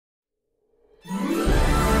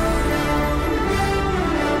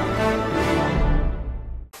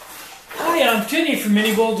I'm Tinny from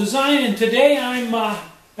minibulldesign, and today I'm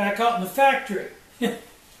back out in the factory.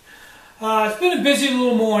 It's been a busy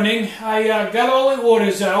little morning. I got all the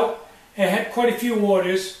orders out. I had quite a few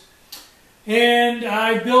orders. And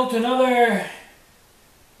I built another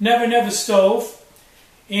Never Never stove.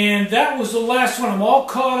 And that was the last one. I'm all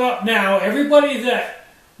caught up now. Everybody that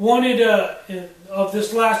wanted, of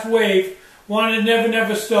this last wave, wanted a Never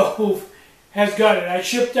Never stove has got it. I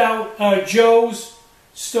shipped out Joe's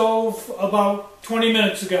stove about 20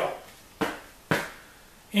 minutes ago.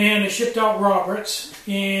 And I shipped out Robert's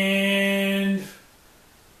and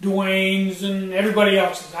Dwayne's and everybody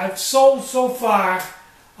else's. I've sold so far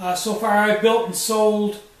I've built and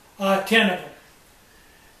sold 10 of them.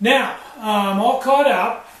 Now, I'm all caught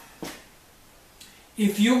up.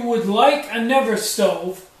 If you would like a Never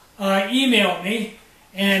stove, email me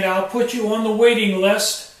and I'll put you on the waiting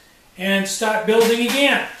list and start building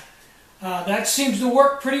again. That seems to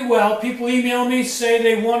work pretty well. People email me, say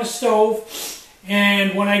they want a stove,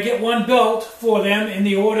 and when I get one built for them in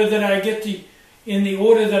the order that I get the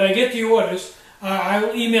orders,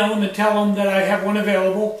 I'll email them and tell them that I have one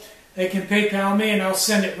available. They can PayPal me and I'll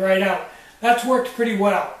send it right out. That's worked pretty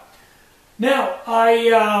well. Now,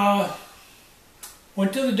 I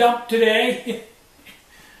went to the dump today.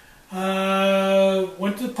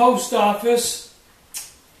 Went to the post office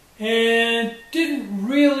and didn't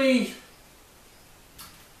really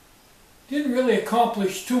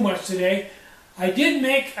accomplish too much today. I did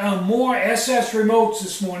make more SS remotes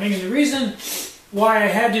this morning, and the reason why I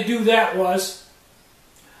had to do that was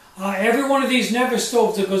every one of these Never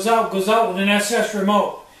stoves that goes out with an SS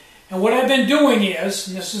remote. And what I've been doing is,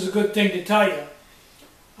 and this is a good thing to tell you,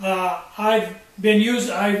 after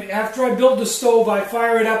I build the stove, I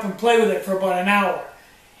fire it up and play with it for about an hour.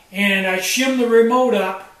 And I shim the remote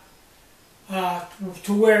up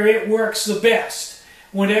to where it works the best.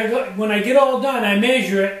 When I get all done, I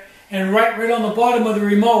measure it and write right on the bottom of the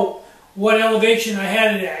remote what elevation I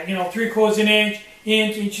had it at. 3/4 inch,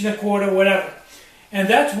 inch and a quarter, whatever. And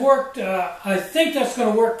that's worked. I think that's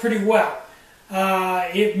going to work pretty well.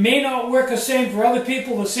 It may not work the same for other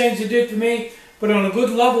people, the same as it did for me, but on a good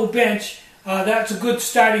level bench, that's a good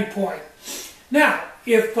starting point. Now,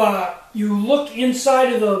 if you look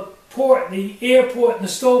inside of the port, the air port in the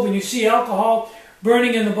stove, and you see alcohol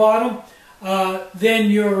burning in the bottom, then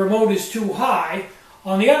your remote is too high.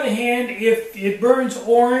 On the other hand, if it burns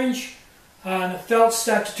orange and the felt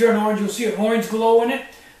starts to turn orange, you'll see an orange glow in it,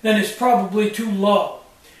 then it's probably too low.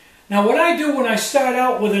 Now what I do when I start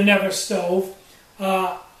out with a Never stove,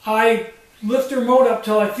 I lift the remote up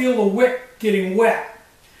till I feel the wick getting wet.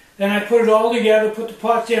 Then I put it all together, put the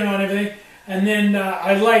pot stand on everything, and then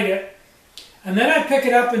I light it. And then I pick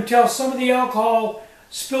it up until some of the alcohol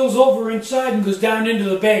spills over inside and goes down into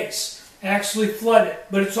the base. Actually flood it,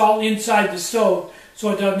 but it's all inside the stove,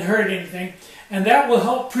 so it doesn't hurt anything. And that will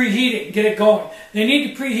help preheat it and get it going. They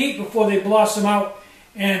need to preheat before they blossom out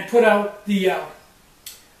and put out the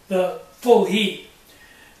full heat.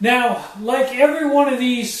 Now, like every one of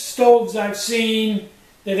these stoves I've seen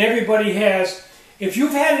that everybody has, if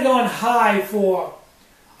you've had it on high for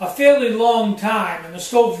a fairly long time and the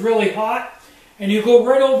stove's really hot, and you go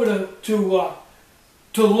right over to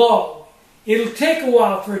low, it'll take a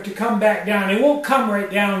while for it to come back down. It won't come right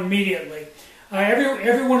down immediately.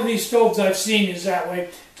 Every one of these stoves I've seen is that way.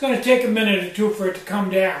 It's going to take a minute or two for it to come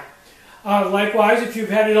down. Likewise, if you've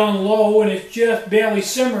had it on low and it's just barely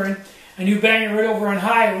simmering, and you bang it right over on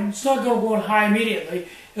high, it's not going to go on high immediately.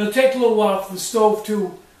 It'll take a little while for the stove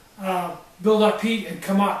to build up heat and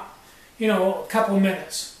come up. A couple of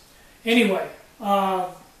minutes. Anyway,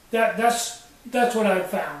 that's what I've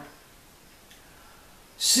found.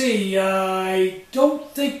 See, I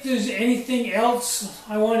don't think there's anything else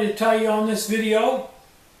I wanted to tell you on this video.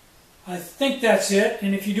 I think that's it.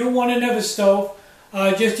 And if you do want a Never stove,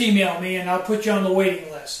 just email me and I'll put you on the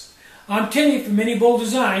waiting list. I'm Tinny from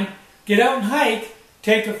minibulldesign. Get out and hike,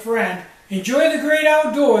 take a friend, enjoy the great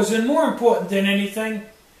outdoors, and more important than anything,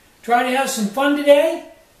 try to have some fun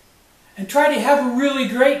today and try to have a really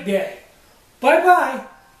great day. Bye-bye.